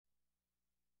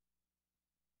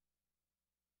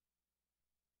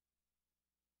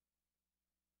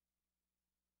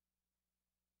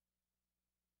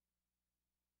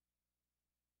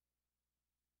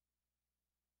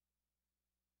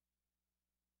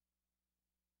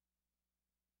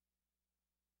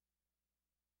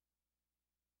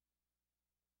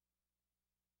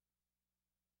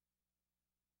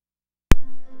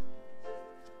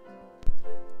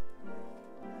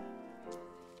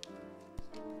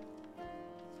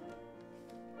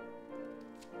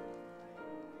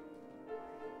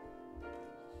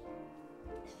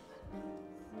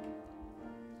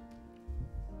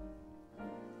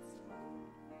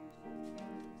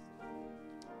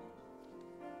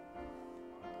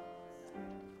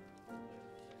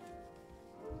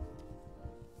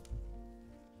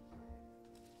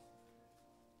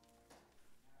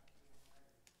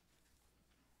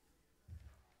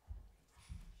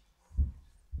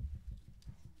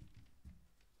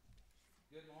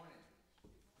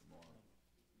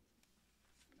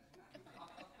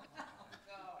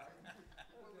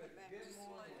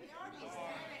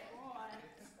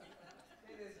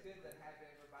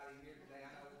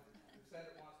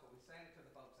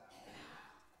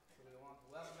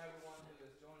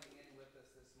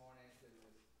morning to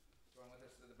join with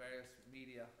us through the various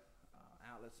media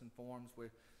outlets and forums.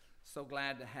 We're so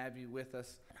glad to have you with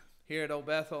us here at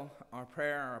Bethel. Our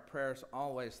prayer is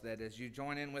always that as you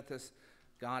join in with us,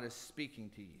 God is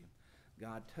speaking to you.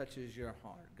 God touches your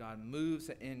heart. God moves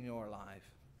in your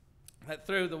life. That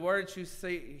through the words you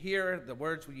hear, the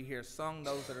words you hear sung,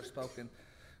 those that are spoken,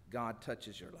 God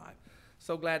touches your life.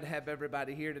 So glad to have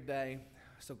everybody here today.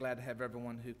 So glad to have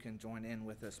everyone who can join in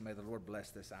with us. May the Lord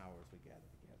bless this hour as we gather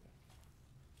together.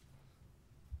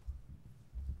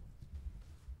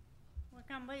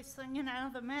 We're going to be singing out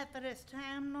of the Methodist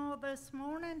hymnal this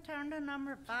morning. Turn to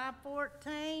number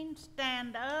 514.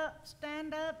 Stand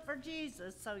up for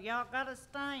Jesus. So y'all got to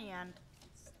stand.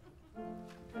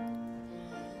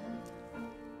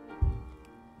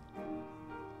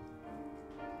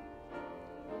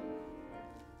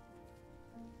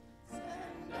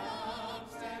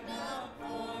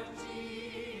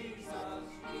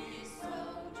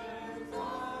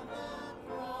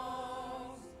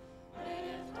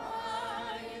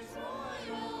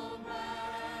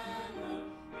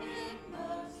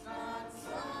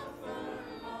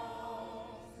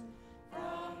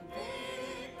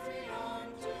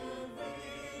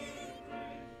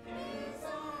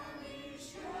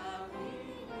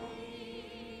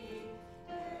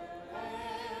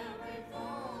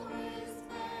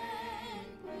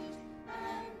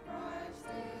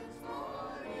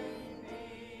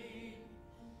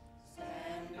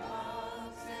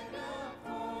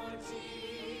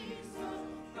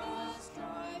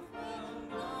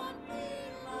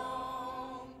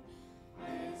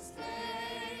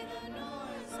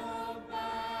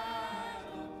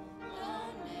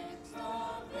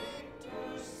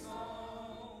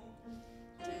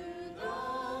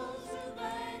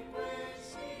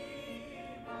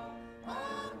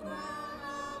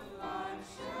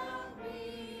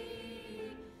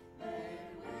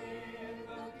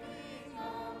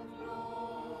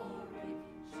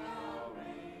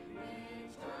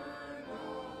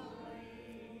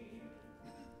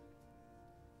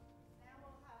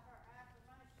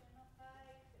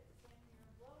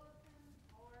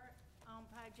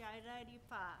 Page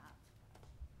 885.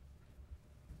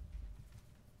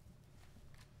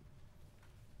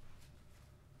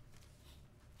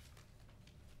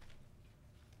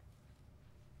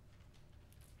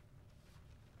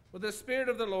 Well, the Spirit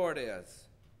of the Lord is,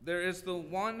 there is the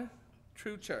one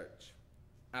true church,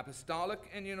 apostolic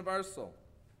and universal,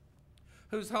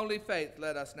 whose holy faith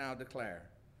let us now declare.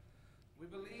 We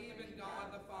believe in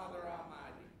God the Father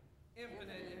Almighty,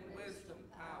 infinite in wisdom,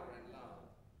 power, and love,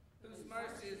 whose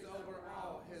mercy is over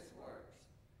all his works,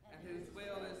 and whose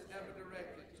will is ever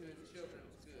directed to his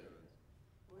children's good.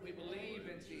 We believe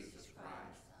in Jesus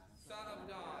Christ, Son of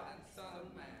God and Son of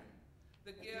man,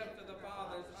 the gift of the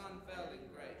Father's unfailing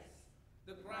grace,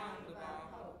 the ground of our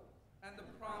hope, and the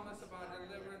promise of our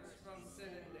deliverance from sin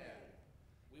and death.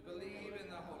 We believe in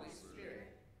the Holy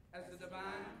Spirit as the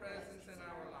divine presence in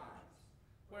our lives,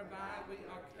 whereby we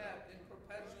are kept in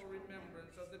perpetual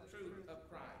remembrance of the truth of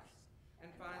Christ, and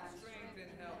find strength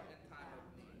and help in time of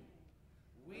need.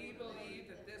 We believe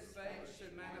that this faith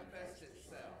should manifest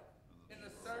itself in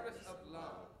the service of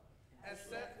love, as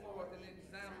set forth in the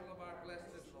example of our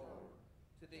blessed Lord,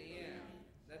 to the end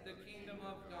that the kingdom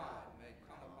of God may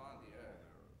come upon the earth.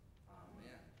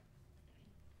 Amen.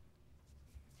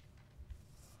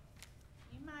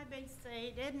 You may be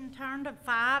seated and turn to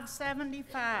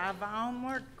 575,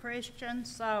 Onward Christian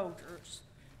Soldiers.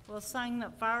 We'll sing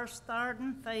the first, third,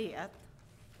 and fifth.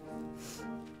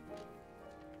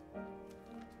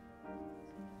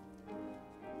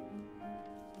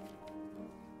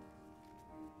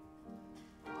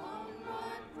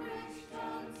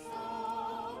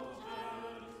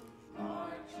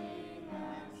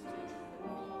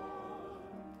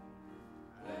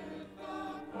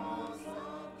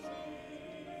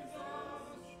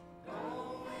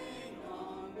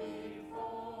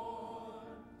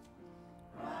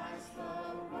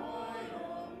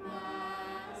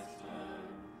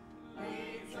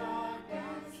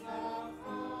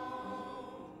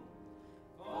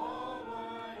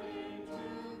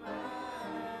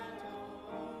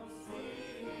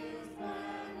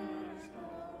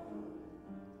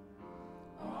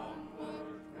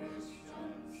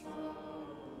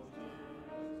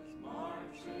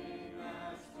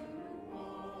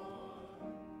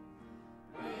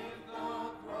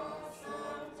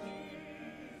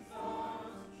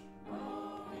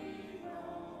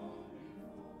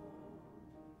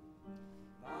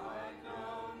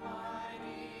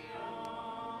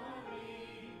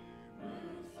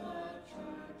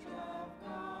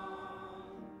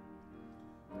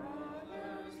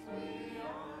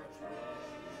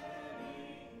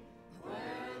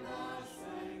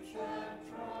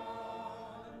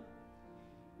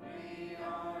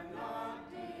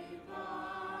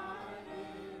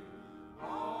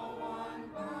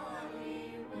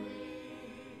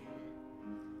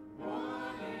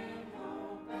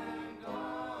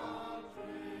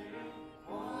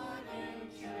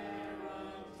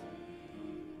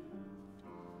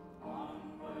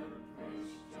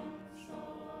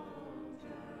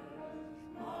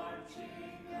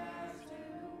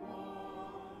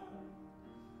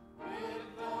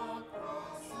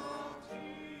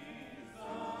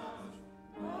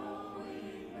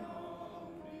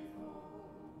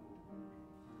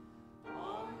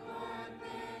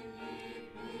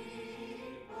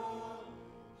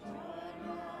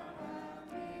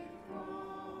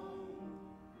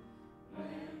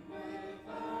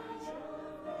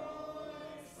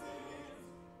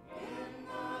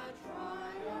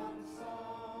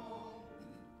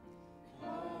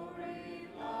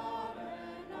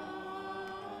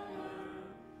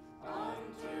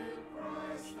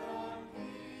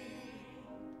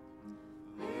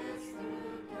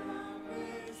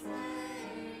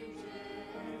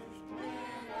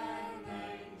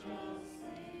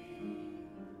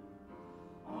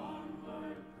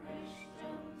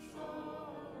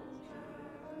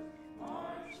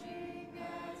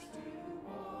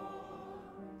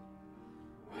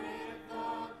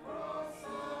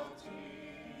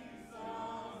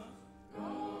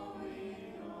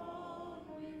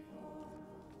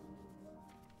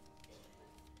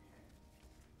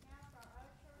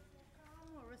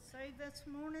 receive this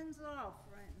morning's offering.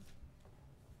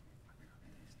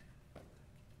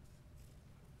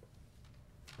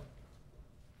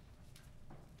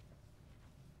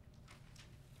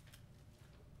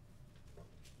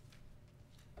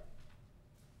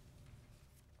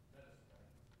 Let us pray.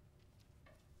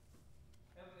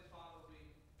 Heavenly Father, we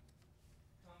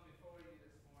come before you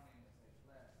this morning as a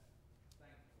blessed,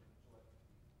 thankful, and joyful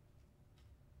people.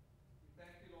 We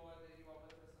thank you, Lord, that you are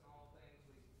with us in all things.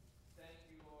 We thank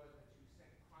you, Lord, that you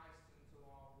sent Christ into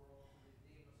our world to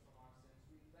redeem us from our sins.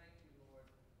 We thank you, Lord,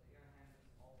 that your hand is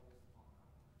always upon our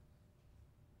lives.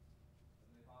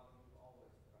 Heavenly Father, we've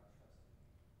always put our trust in you.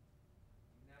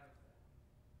 You never fail.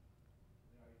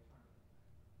 We are eternally thankful.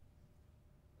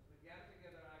 As we gather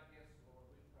together our gifts, Lord,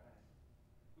 we pray.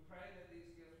 We pray that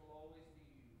these gifts will always be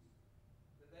used,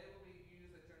 that they will be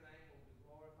used, that your name will be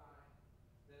glorified,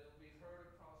 that it will be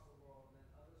heard across the world, and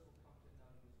that others will come to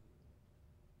know you as we do.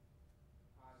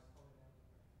 Christ's holy name we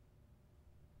pray.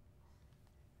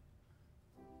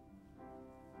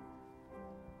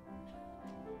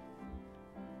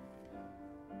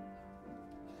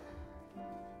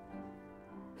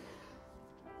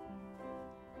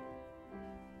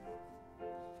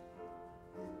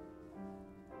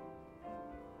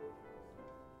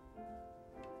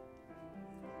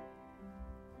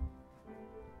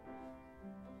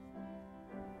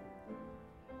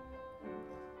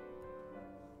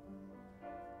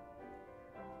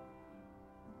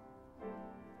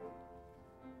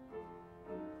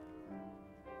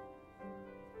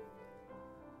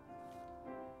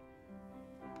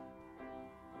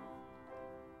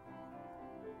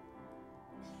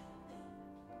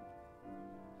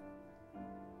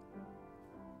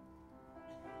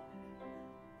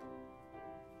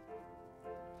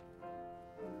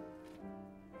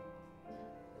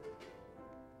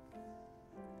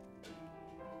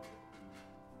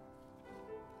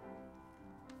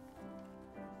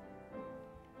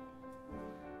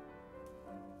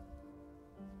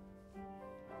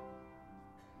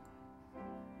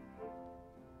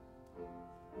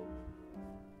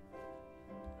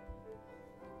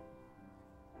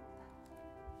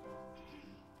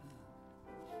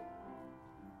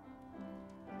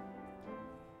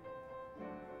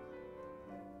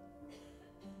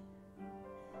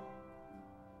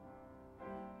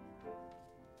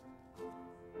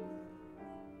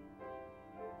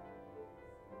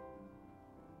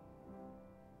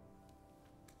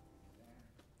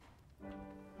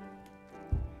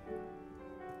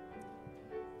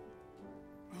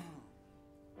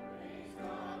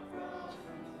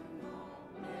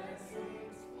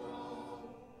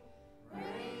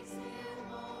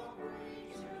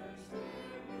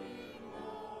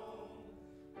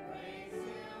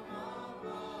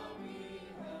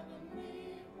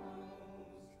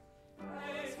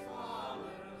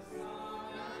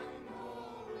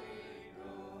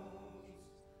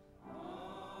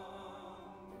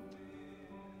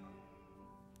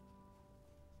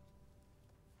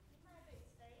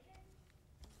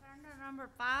 Turn to number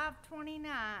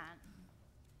 529.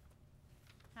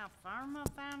 How firm a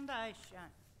foundation.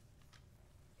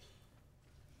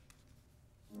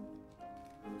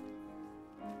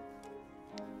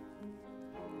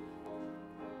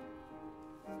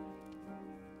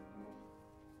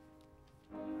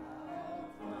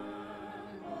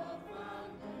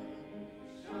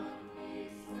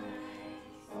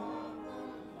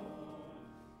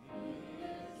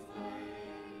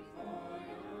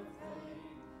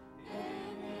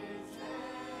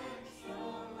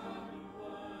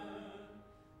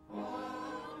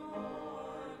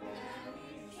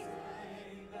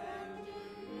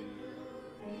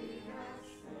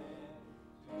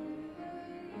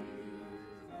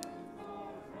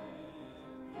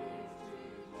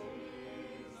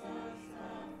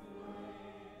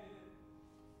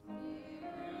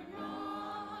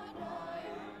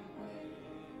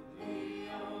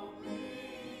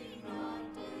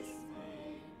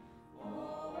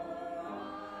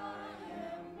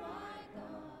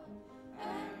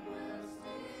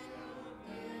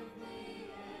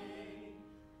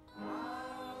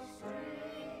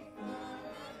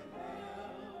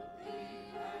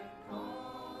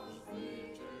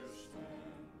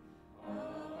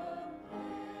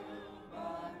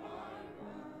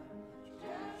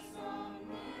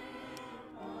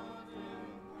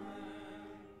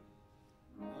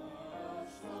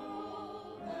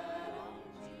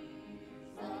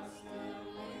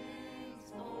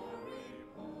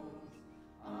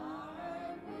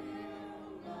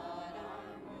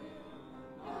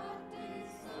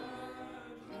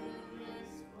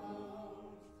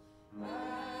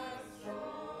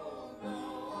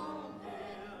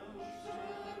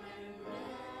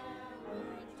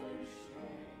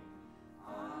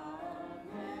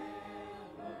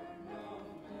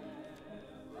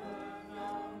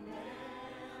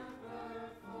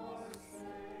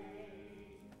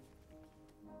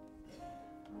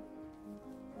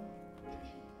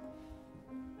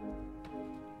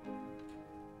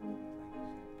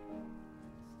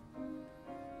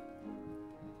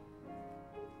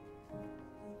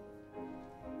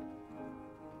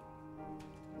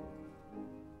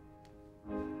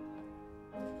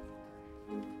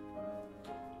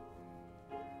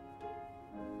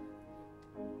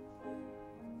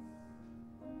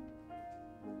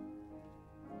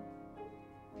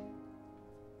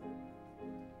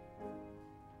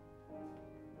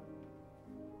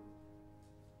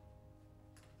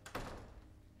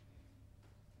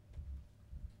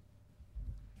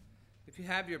 you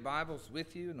have your Bibles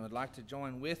with you and would like to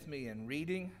join with me in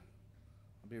reading,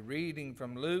 I'll be reading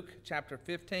from Luke chapter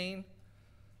 15,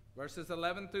 verses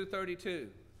 11 through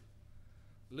 32.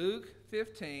 Luke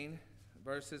 15,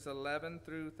 verses 11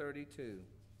 through 32.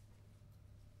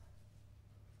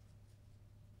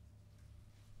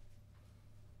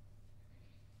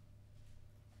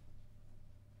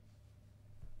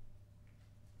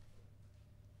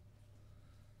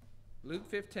 Luke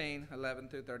 15, 11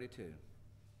 through 32.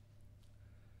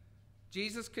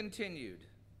 Jesus continued,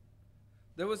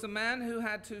 "There was a man who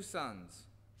had 2 sons.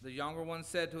 The younger one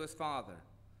said to his father,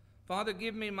 'Father,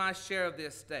 give me my share of the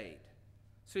estate.'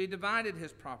 So he divided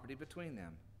his property between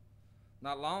them.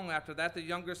 Not long after that, the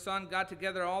younger son got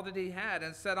together all that he had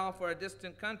and set off for a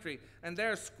distant country, and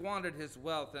there squandered his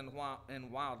wealth in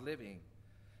wild living.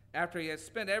 After he had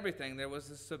spent everything, there was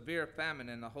a severe famine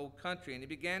in the whole country, and he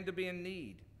began to be in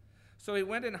need. So he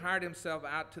went and hired himself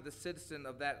out to the citizen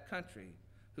of that country,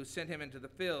 who sent him into the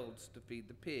fields to feed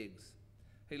the pigs.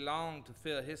 He longed to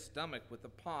fill his stomach with the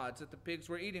pods that the pigs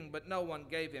were eating, but no one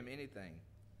gave him anything.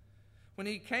 When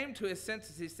he came to his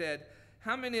senses, he said,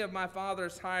 'How many of my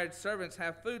father's hired servants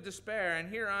have food to spare, and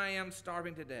here I am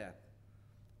starving to death?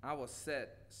 I will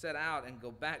set out and go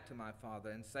back to my father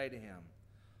and say to him,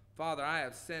 Father, I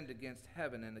have sinned against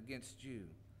heaven and against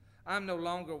you. I am no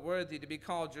longer worthy to be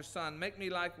called your son. Make me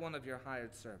like one of your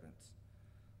hired servants.'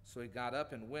 So he got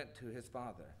up and went to his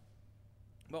father.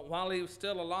 But while he was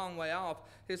still a long way off,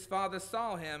 his father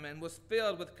saw him and was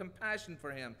filled with compassion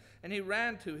for him. And he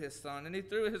ran to his son, and he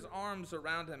threw his arms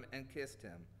around him and kissed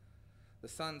him. The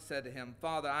son said to him,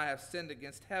 'Father, I have sinned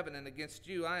against heaven and against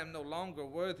you. I am no longer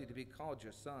worthy to be called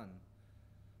your son.'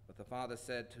 But the father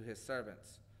said to his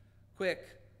servants,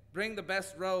 'Quick, bring the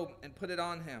best robe and put it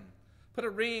on him. Put a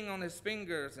ring on his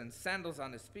fingers and sandals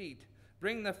on his feet.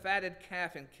 Bring the fatted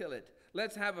calf and kill it.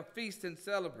 Let's have a feast and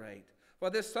celebrate. For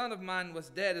this son of mine was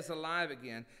dead, is alive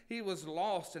again. He was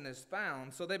lost and is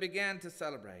found.' So they began to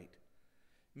celebrate.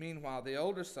 Meanwhile, the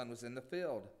older son was in the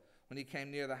field. When he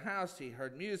came near the house, he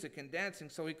heard music and dancing.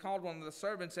 So he called one of the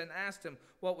servants and asked him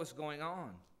what was going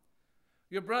on.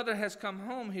 'Your brother has come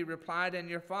home,' he replied, 'and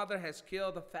your father has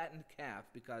killed the fattened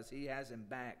calf because he has him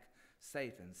back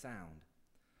safe and sound.'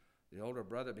 The older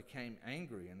brother became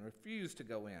angry and refused to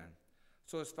go in.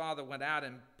 So his father went out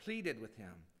and pleaded with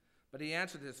him. But he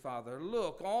answered his father,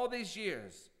 'Look, all these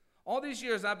years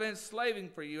I've been slaving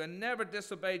for you and never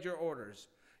disobeyed your orders.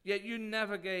 Yet you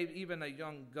never gave even a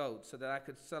young goat so that I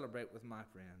could celebrate with my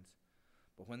friends.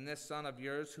 But when this son of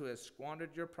yours who has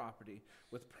squandered your property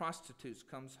with prostitutes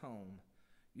comes home,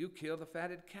 you kill the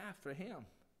fatted calf for him.'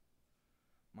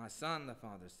 'My son,' the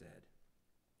father said,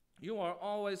 'you are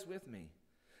always with me,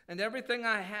 and everything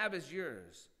I have is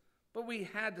yours. But we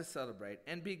had to celebrate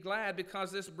and be glad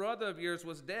because this brother of yours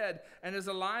was dead and is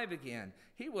alive again.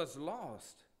 He was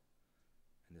lost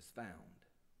and is found.'"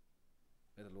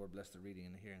 May the Lord bless the reading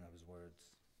and the hearing of his words.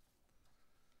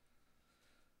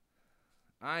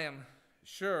 I am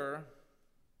sure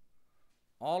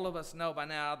all of us know by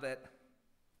now that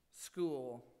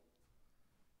school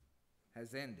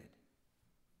has ended.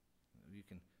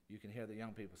 You can hear the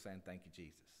young people saying, "Thank you,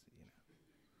 Jesus."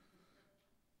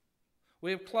 We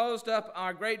have closed up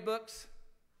our grade books.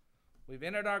 We've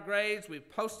entered our grades. We've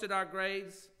posted our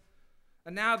grades.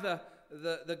 And now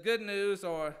the good news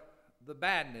or the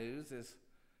bad news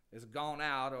is gone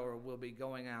out or will be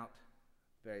going out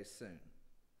very soon.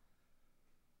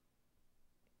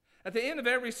 At the end of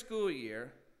every school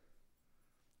year,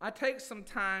 I take some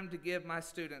time to give my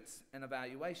students an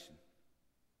evaluation.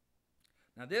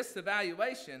 Now, this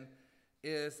evaluation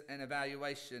is an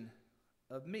evaluation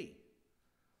of me.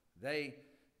 They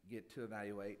get to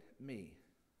evaluate me.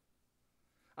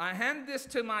 I hand this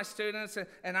to my students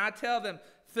and I tell them,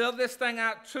 fill this thing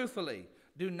out truthfully.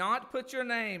 Do not put your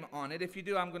name on it. If you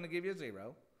do, I'm going to give you a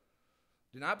 0.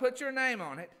 Do not put your name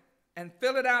on it and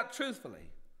fill it out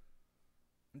truthfully.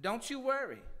 Don't you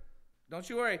worry. Don't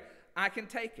you worry. I can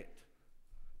take it.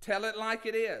 Tell it like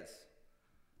it is.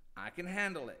 I can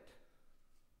handle it.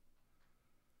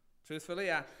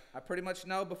 Truthfully, I pretty much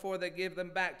know before they give them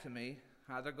back to me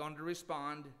how they're going to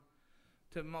respond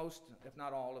to most, if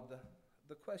not all, of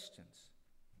the questions.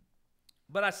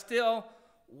 But I still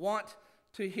want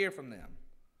to hear from them.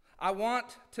 I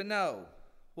want to know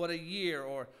what a year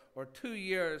or 2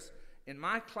 years in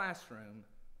my classroom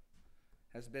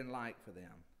has been like for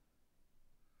them.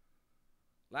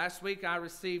 Last week I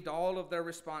received all of their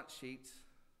response sheets,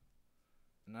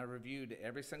 and I reviewed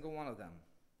every single one of them.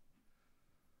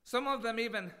 Some of them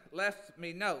even left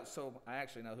me notes, so I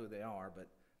actually know who they are, but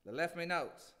they left me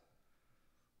notes.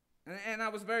 And I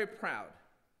was very proud.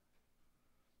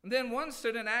 And then one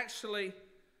student actually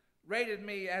rated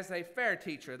me as a fair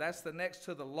teacher. That's the next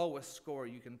to the lowest score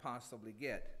you can possibly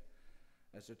get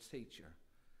as a teacher.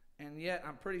 And yet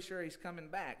I'm pretty sure he's coming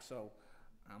back, so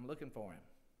I'm looking for him.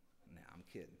 No, I'm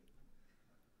kidding.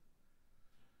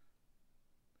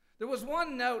 There was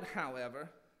one note,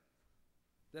 however,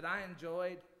 that I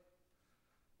enjoyed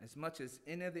as much as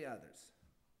any of the others.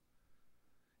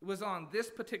 It was on this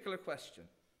particular question.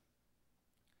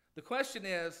 The question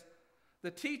is, the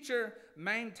teacher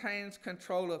maintains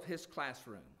control of his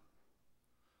classroom.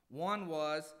 One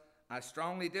was, I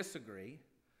strongly disagree.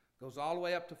 Goes all the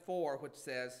way up to 4, which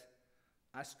says,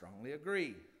 I strongly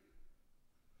agree.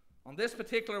 On this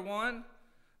particular one,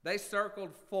 they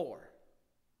circled 4.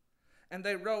 And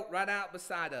they wrote right out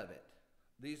beside of it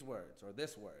these words, or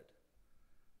this word,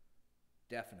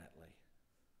 definitely.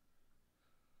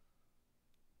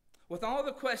 With all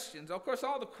the questions, of course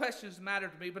all the questions matter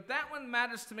to me, but that one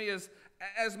matters to me as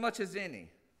much as any.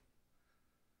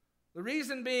 The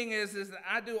reason being is that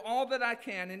I do all that I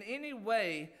can in any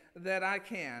way that I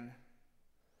can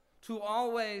to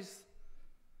always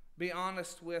be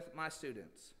honest with my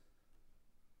students.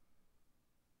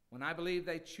 When I believe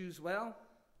they choose well,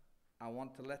 I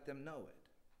want to let them know it.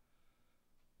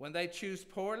 When they choose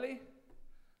poorly,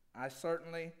 I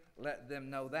certainly let them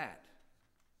know that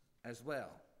as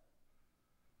well.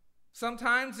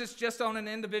 Sometimes it's just on an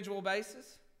individual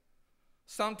basis.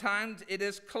 Sometimes it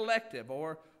is collective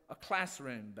or a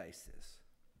classroom basis.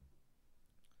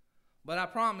 But I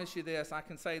promise you this, I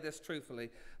can say this truthfully,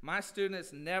 my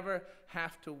students never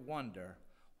have to wonder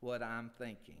what I'm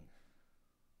thinking.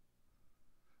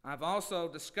 I've also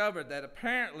discovered that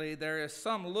apparently there is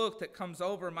some look that comes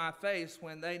over my face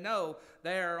when they know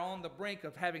they are on the brink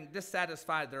of having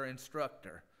dissatisfied their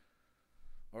instructor.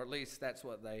 Or at least that's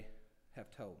what they have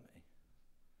told me.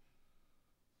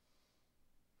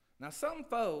 Now some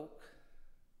folk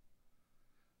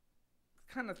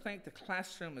kind of think the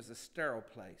classroom is a sterile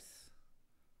place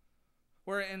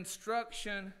where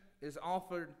instruction is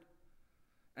offered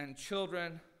and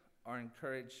children are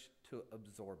encouraged to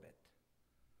absorb it.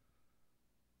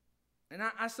 And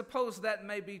I suppose that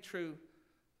may be true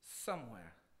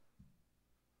somewhere.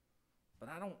 But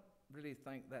I don't really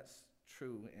think that's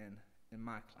true in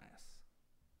my class.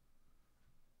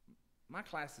 My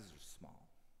classes are small.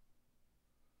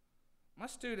 My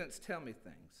students tell me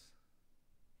things.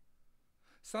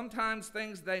 Sometimes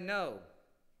things they know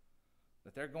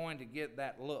that they're going to get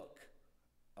that look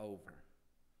over.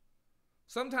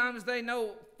 Sometimes they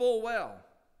know full well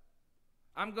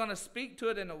I'm going to speak to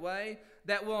it in a way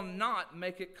that will not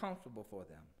make it comfortable for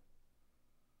them.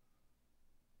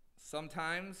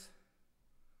 Sometimes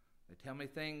they tell me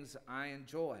things I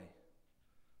enjoy.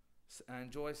 I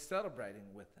enjoy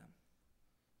celebrating with them.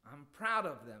 I'm proud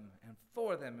of them and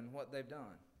for them and what they've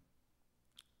done.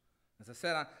 As I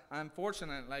said,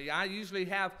 I usually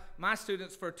have my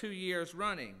students for 2 years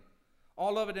running.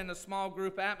 All of it in a small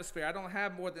group atmosphere. I don't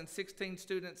have more than 16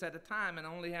 students at a time and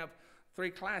only have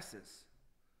 3 classes.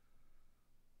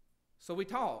 So we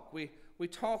talk. We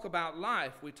talk about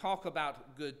life. We talk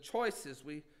about good choices.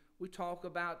 We talk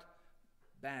about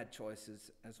bad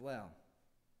choices as well.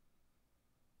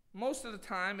 Most of the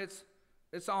time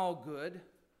it's all good,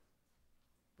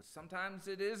 but sometimes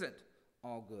it isn't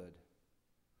all good.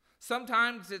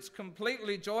 Sometimes it's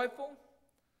completely joyful,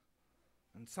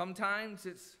 and sometimes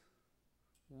it's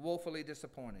woefully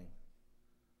disappointing.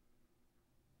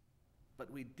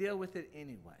 But we deal with it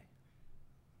anyway.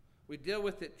 We deal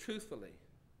with it truthfully,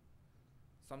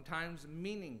 sometimes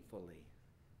meaningfully.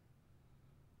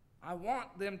 I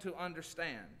want them to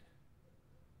understand.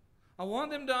 I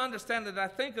want them to understand that I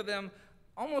think of them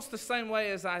almost the same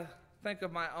way as I think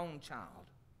of my own child.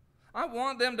 I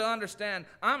want them to understand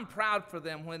I'm proud for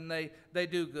them when they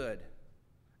do good.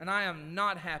 And I am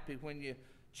not happy when you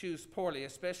choose poorly,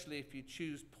 especially if you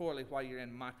choose poorly while you're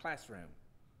in my classroom.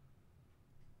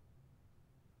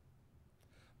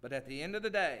 But at the end of the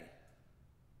day,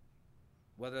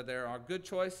 whether there are good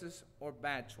choices or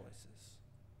bad choices,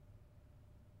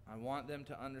 I want them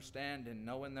to understand and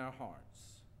know in their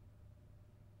hearts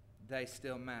they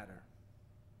still matter.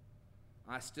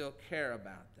 I still care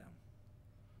about them.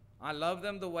 I love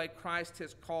them the way Christ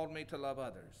has called me to love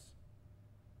others.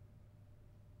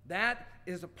 That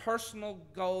is a personal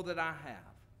goal that I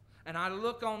have. And I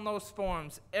look on those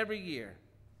forms every year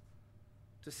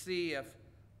to see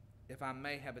if I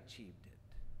may have achieved it.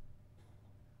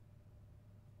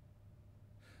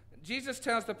 Jesus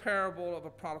tells the parable of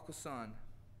a prodigal son.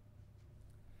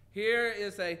 Here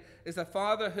is a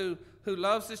father who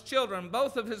loves his children,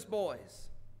 both of his boys.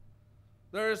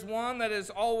 There is one that is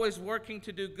always working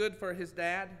to do good for his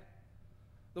dad.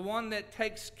 The one that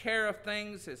takes care of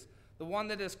things, is the one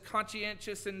that is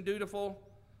conscientious and dutiful.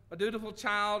 A dutiful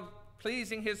child,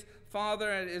 pleasing his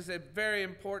father, is a very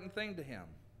important thing to him.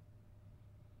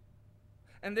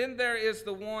 And then there is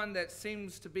the one that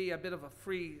seems to be a bit of a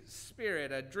free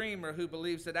spirit, a dreamer who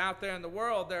believes that out there in the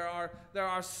world there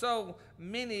are so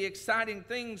many exciting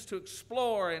things to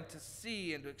explore and to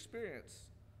see and to experience.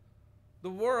 The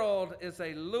world is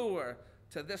a lure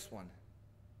to this one.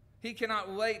 He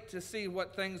cannot wait to see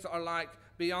what things are like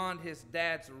beyond his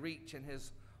dad's reach and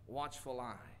his watchful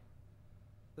eye.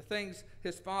 The things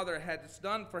his father has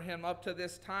done for him up to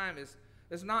this time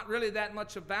is not really that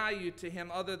much of value to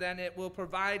him, other than it will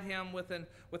provide him with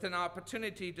an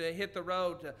opportunity to hit the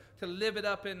road, to live it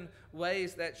up in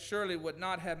ways that surely would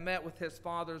not have met with his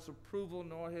father's approval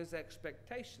nor his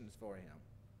expectations for him.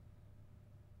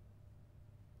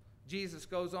 Jesus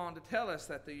goes on to tell us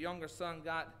that the younger son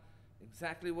got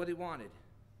exactly what he wanted.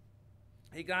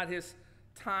 He got his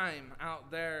time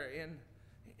out there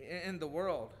in the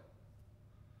world.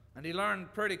 And he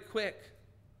learned pretty quick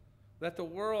that the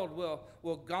world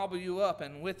will gobble you up,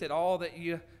 and with it all that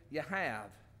you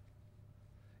have.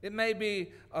 It may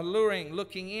be alluring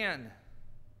looking in,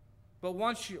 but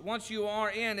once you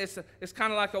are in, it's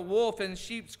kind of like a wolf in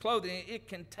sheep's clothing. It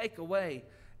can take away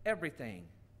everything.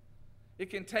 It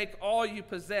can take all you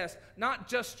possess, not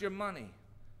just your money,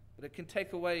 but it can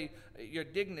take away your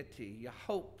dignity, your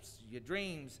hopes, your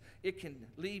dreams. It can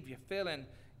leave you feeling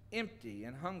empty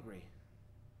and hungry,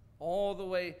 all the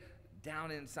way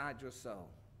down inside your soul.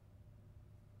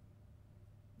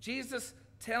 Jesus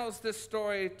tells this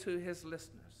story to his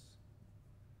listeners.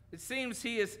 It seems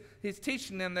he's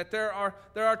teaching them that there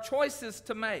are choices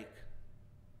to make.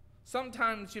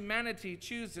 Sometimes humanity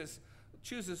chooses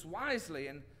wisely,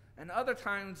 and other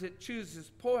times it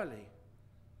chooses poorly.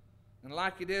 And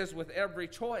like it is with every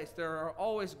choice, there are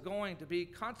always going to be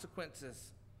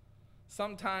consequences,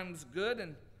 sometimes good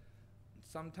and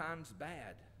sometimes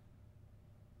bad.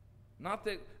 Not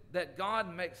that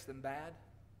God makes them bad,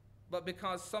 but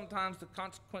because sometimes the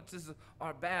consequences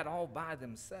are bad all by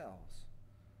themselves.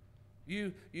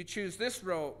 You choose this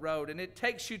road, and it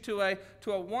takes you to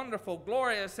a wonderful,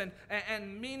 glorious,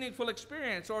 and meaningful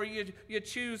experience. Or you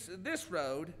choose this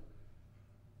road,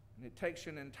 and it takes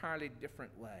you an entirely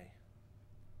different way.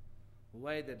 A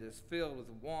way that is filled with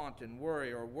want and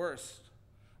worry, or worse,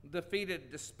 defeated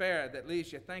despair that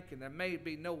leaves you thinking there may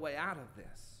be no way out of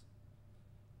this.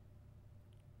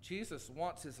 Jesus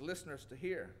wants his listeners to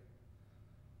hear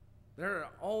there are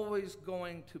always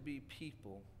going to be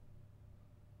people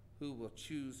who will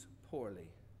choose poorly.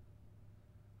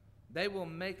 They will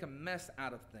make a mess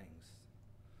out of things.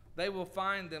 They will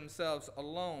find themselves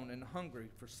alone and hungry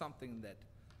for something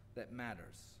that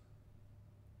matters.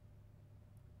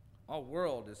 Our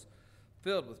world is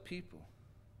filled with people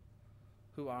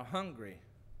who are hungry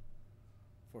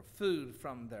for food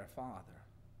from their Father.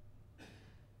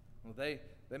 Well, they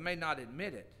may not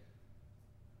admit it.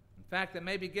 In fact, they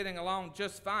may be getting along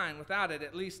just fine without it.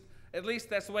 At least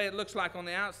that's the way it looks like on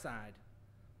the outside.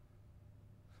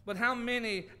 But how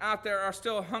many out there are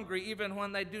still hungry even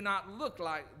when they do not look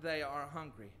like they are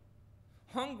hungry?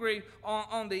 Hungry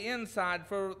on the inside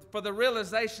for the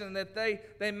realization that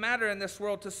they matter in this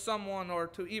world to someone, or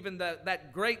to even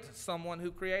that great someone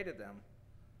who created them.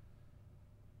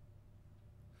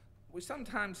 We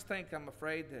sometimes think, I'm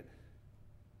afraid, that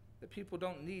people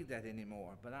don't need that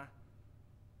anymore, but I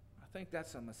think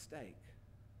that's a mistake.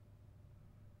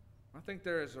 I think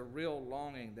there is a real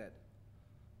longing that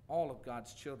all of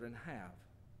God's children have.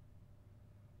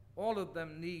 All of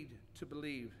them need to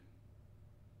believe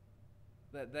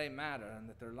that they matter, and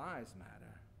that their lives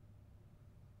matter,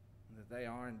 and that they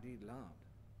are indeed loved.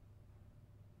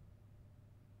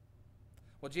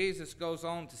 Well, Jesus goes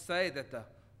on to say that the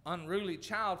unruly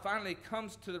child finally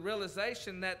comes to the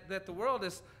realization that the world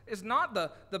is not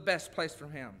the best place for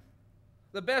him.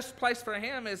 The best place for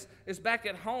him is back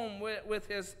at home with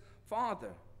his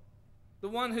Father, the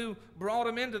one who brought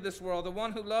him into this world, the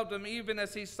one who loved him even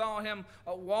as he saw him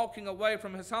walking away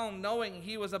from his home, knowing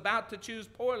he was about to choose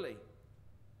poorly.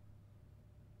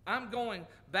 I'm going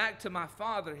back to my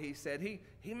Father, he said.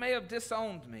 He may have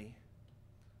disowned me.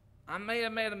 I may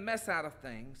have made a mess out of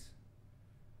things.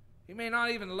 He may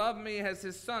not even love me as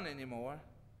his son anymore,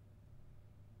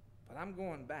 but I'm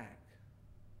going back.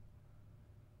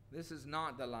 This is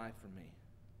not the life for me.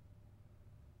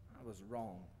 I was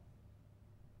wrong.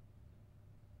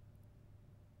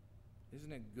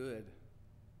 Isn't it good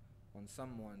when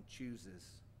someone chooses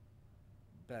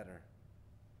better?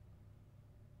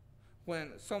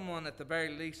 When someone at the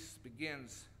very least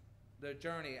begins their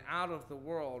journey out of the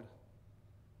world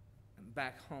and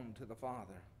back home to the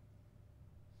Father.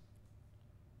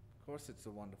 Of course, it's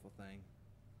a wonderful thing.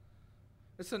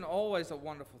 It's always a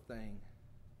wonderful thing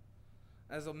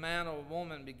as a man or a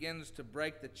woman begins to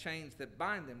break the chains that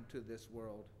bind them to this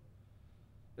world.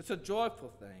 It's a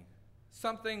joyful thing,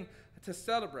 something to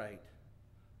celebrate.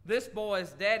 This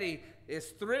boy's daddy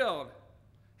is thrilled.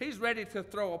 He's ready to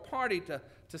throw a party to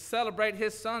celebrate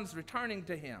his son's returning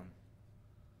to him.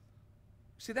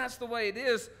 See, that's the way it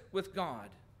is with God,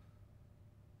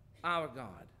 our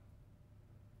God.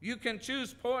 You can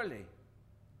choose poorly,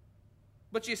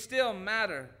 but you still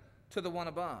matter to the one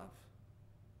above.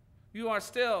 You are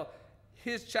still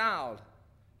his child.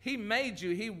 He made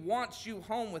you. He wants you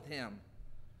home with him.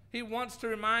 He wants to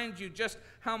remind you just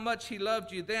how much he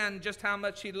loved you then, just how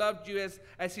much he loved you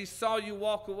as he saw you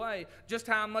walk away, just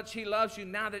how much he loves you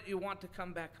now that you want to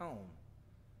come back home.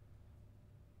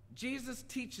 Jesus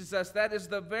teaches us that is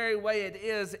the very way it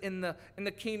is in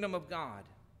the kingdom of God.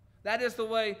 That is the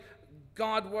way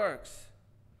God works.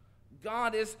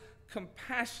 God is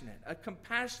compassionate, a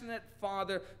compassionate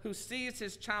father who sees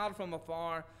his child from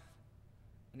afar,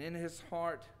 and in his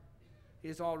heart he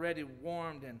is already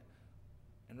warmed and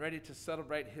ready to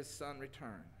celebrate his son's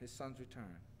return.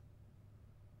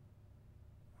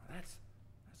 That's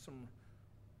some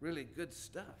really good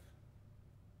stuff.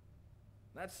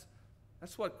 That's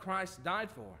what Christ died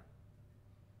for.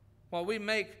 While we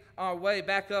make our way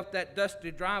back up that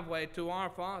dusty driveway to our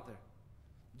Father,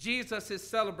 Jesus is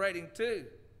celebrating too,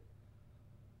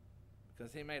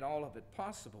 because he made all of it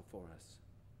possible for us.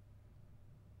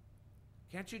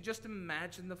 Can't you just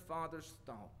imagine the Father's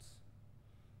thoughts?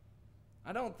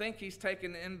 I don't think he's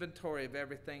taken inventory of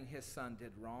everything his son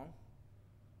did wrong.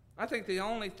 I think the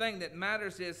only thing that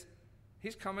matters is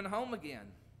he's coming home again.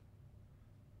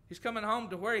 He's coming home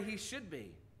to where he should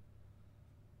be.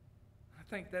 I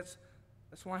think that's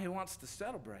why he wants to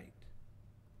celebrate.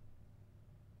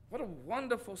 What a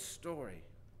wonderful story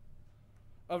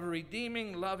of a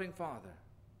redeeming, loving Father.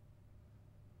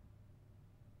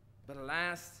 But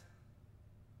alas,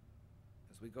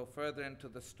 as we go further into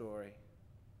the story,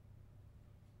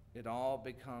 it all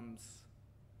becomes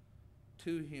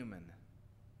too human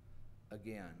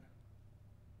again.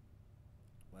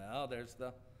 Well, there's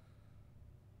the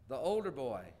older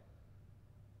boy.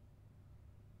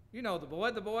 You know the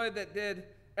boy that did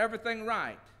everything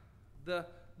right. The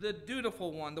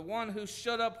dutiful one, the one who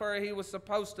showed up where he was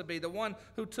supposed to be, the one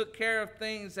who took care of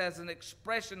things as an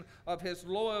expression of his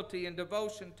loyalty and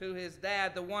devotion to his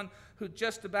dad, the one who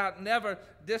just about never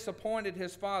disappointed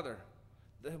his father,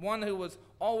 the one who was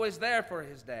always there for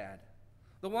his dad,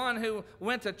 the one who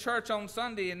went to church on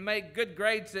Sunday and made good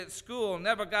grades at school,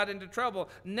 never got into trouble,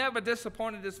 never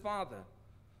disappointed his father,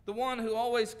 the one who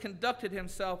always conducted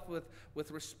himself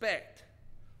with respect,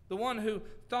 the one who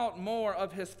thought more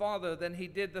of his father than he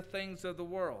did the things of the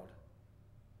world.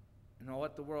 You know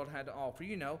what the world had to offer.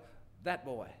 You know, that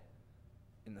boy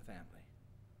in the family.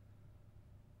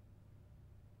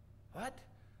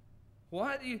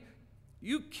 What?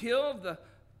 You killed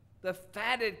the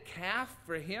fatted calf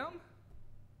for him?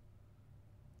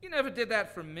 You never did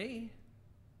that for me.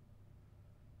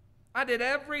 I did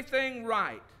everything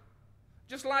right,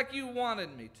 just like you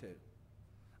wanted me to.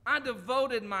 I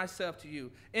devoted myself to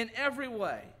you in every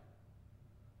way.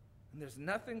 And there's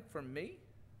nothing for me?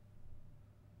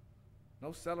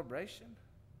 No celebration?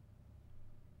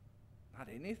 Not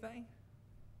anything?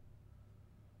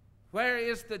 Where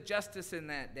is the justice in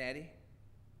that, Daddy?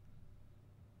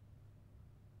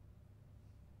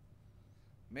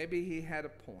 Maybe he had a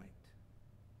point.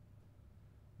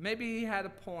 Maybe he had a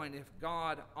point if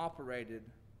God operated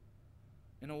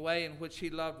in a way in which he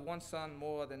loved one son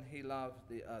more than he loved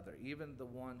the other, even the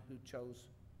one who chose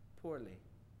poorly.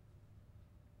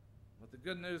 But the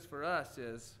good news for us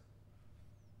is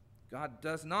God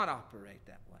does not operate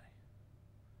that way.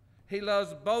 He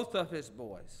loves both of his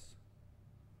boys.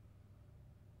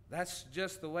 That's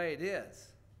just the way it is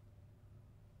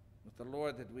with the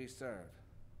Lord that we serve.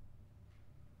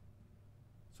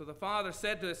 So the father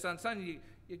said to his son, "Son,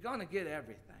 you're going to get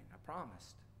everything, I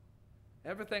promised.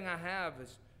 Everything I have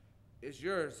is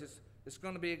yours. It's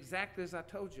going to be exactly as I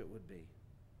told you it would be.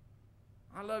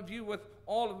 I love you with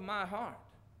all of my heart.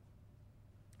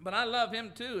 But I love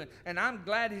him too, and I'm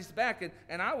glad he's back,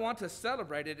 and I want to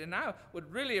celebrate it, and I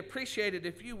would really appreciate it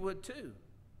if you would too."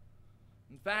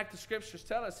 In fact, the scriptures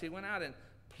tell us he went out and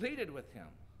pleaded with him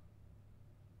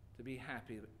to be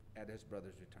happy at his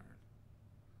brother's return.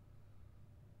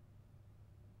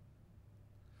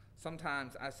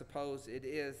 Sometimes I suppose it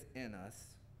is in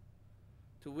us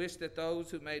to wish that those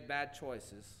who made bad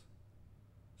choices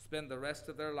spend the rest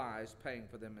of their lives paying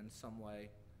for them in some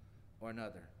way or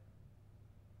another.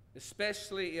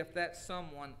 especially if that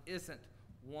someone isn't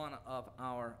one of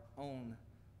our own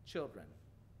children.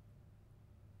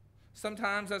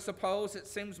 Sometimes, I suppose, it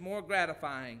seems more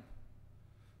gratifying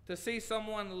to see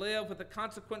someone live with the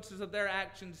consequences of their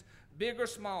actions, big or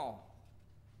small,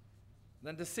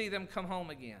 than to see them come home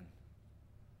again.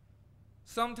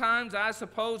 Sometimes, I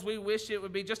suppose, we wish it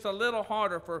would be just a little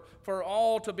harder for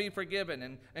all to be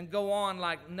forgiven and go on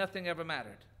like nothing ever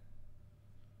mattered.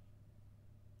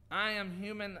 I am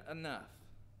human enough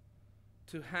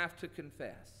to have to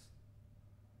confess,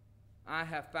 I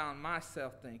have found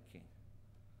myself thinking,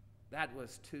 that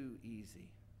was too easy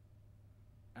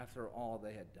after all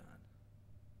they had done.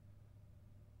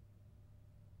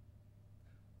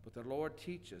 But the Lord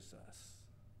teaches us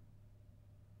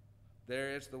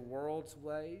there is the world's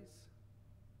ways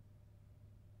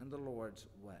and the Lord's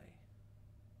way.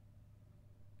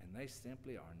 And they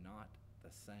simply are not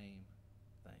the same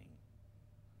thing.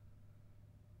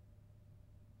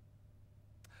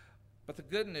 But the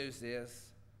good news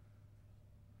is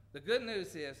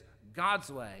God's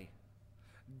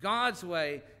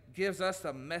way gives us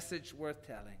a message worth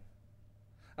telling.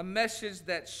 A message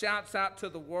that shouts out to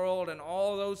the world and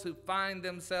all those who find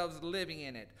themselves living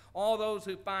in it, all those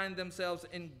who find themselves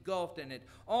engulfed in it,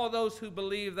 all those who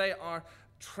believe they are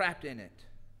trapped in it.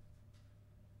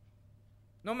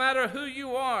 No matter who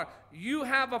you are, you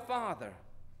have a Father.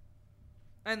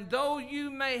 And though you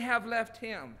may have left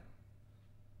Him,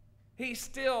 He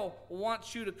still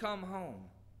wants you to come home.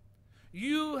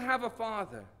 You have a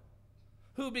Father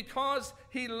who, because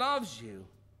He loves you,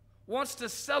 wants to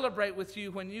celebrate with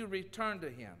you when you return to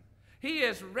Him. He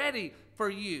is ready for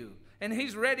you, and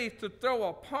He's ready to throw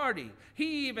a party.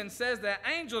 He even says that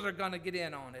angels are going to get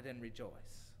in on it and rejoice.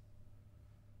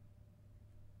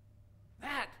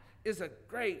 That is a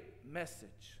great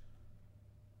message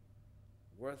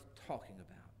worth talking about.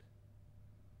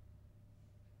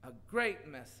 A great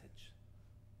message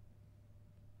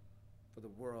for the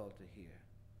world to hear.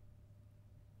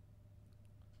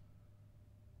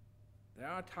 There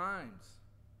are times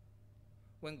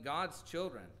when God's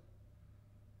children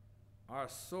are a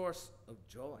source of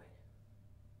joy.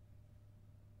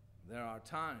 There are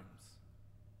times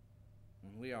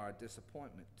when we are a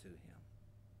disappointment to Him.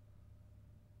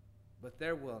 But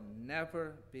there will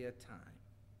never be a time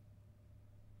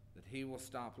that He will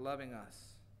stop loving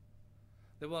us.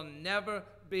 There will never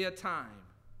be a time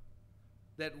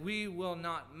that we will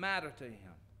not matter to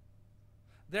Him.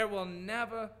 There will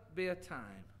never be a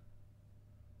time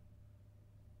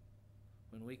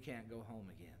when we can't go home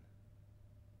again.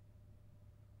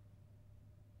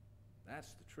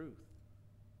 That's the truth.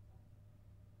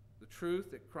 The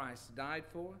truth that Christ died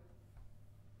for,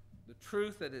 the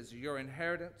truth that is your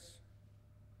inheritance,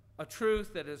 a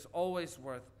truth that is always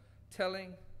worth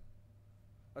telling,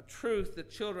 a truth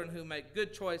that children who make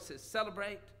good choices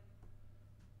celebrate,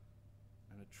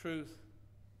 and a truth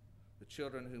the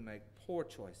children who make poor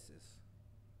choices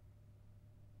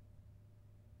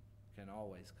can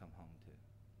always come home to.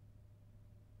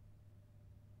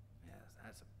 Yes,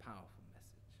 that's a powerful message.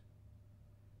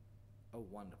 A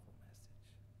wonderful message.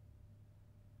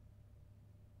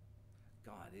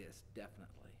 God is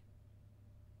definitely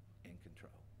in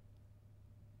control.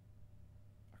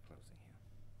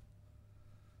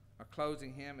 Our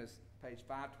closing hymn is page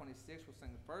 526. We'll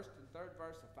sing the first and third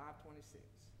verse of 526.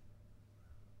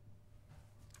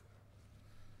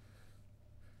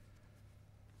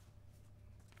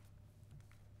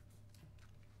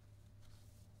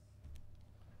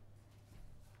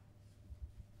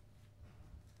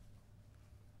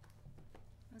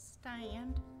 Let's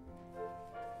stand.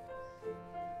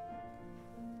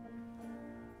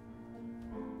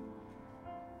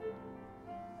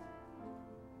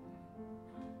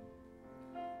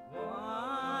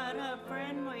 What a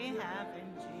friend we have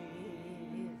in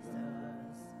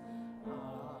Jesus,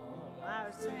 all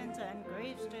our sins and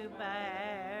griefs to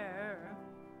bear.